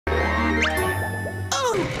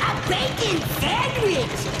bacon sandwich!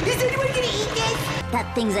 Is anyone gonna eat this? That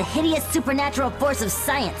thing's a hideous supernatural force of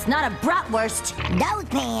science, not a bratwurst. Those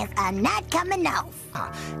pants are not coming off.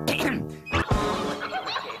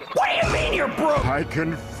 What do you mean you're broke? I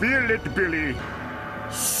can feel it, Billy.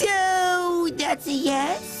 So, that's a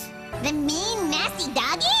yes? The mean, nasty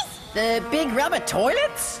doggies? The big rubber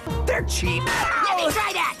toilets? They're cheap. Let me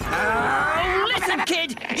try that! Listen,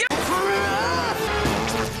 kid!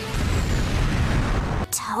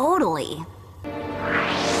 Totally.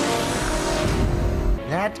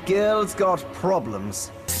 That girl's got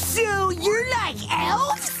problems. So, you're like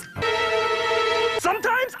elves?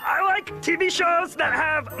 Sometimes I like TV shows that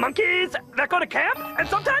have monkeys that go to camp, and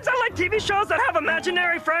sometimes I like TV shows that have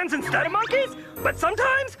imaginary friends instead of monkeys, but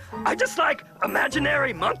sometimes I just like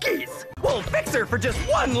imaginary monkeys. We'll fix her for just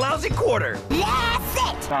one lousy quarter. That's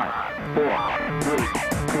it! 5, 4, 3, 2.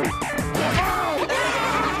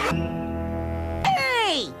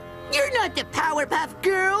 Hey! You're not the Powerpuff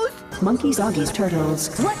Girls! Monkeys, Augies, Turtles.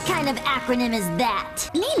 What kind of acronym is that?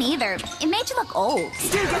 Me neither. It made you look old.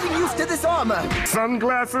 Still getting used to this armor.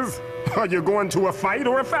 Sunglasses? Are you going to a fight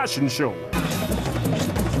or a fashion show?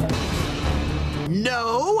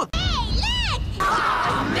 No! Hey, look!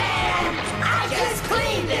 Oh man! I just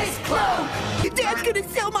cleaned this cloak! Dad's gonna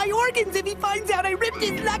sell my organs if he finds out I ripped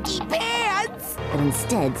his lucky pants! But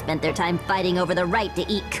instead spent their time fighting over the right to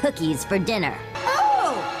eat cookies for dinner.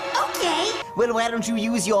 Oh! Okay! Well, why don't you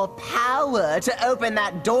use your power to open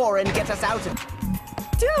that door and get us out of...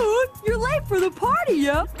 Dude, you're late for the party,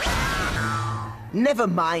 yeah? Never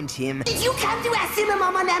mind him. Did you come to Asima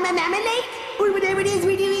Mama Nama Nama Lake? Or whatever it is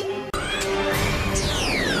we're doing?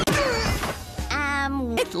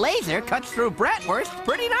 Its laser cuts through bratwurst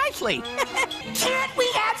pretty nicely. Can't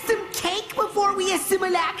we have some cake before we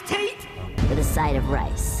assimilactate? With a side of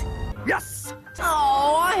rice. Yes!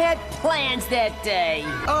 Oh, I had plans that day.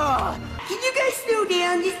 Can you guys slow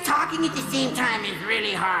down? Just talking at the same time is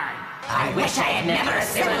really hard. I wish I had never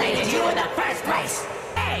assimilated you in the first place.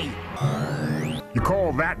 Hey! You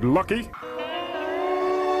call that lucky?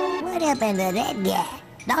 What happened to that guy?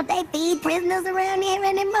 Don't they feed prisoners around here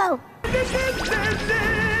anymore?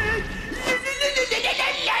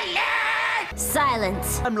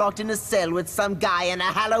 Silence. I'm locked in a cell with some guy in a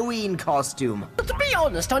Halloween costume. But to be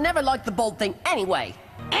honest, I never liked the bold thing anyway.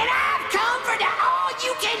 And I've come for the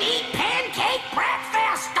all-you-can-eat pancake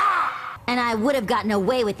breakfast! And I would have gotten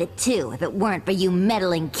away with it too if it weren't for you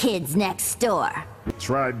meddling kids next door.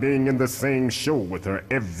 Try being in the same show with her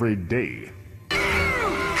every day.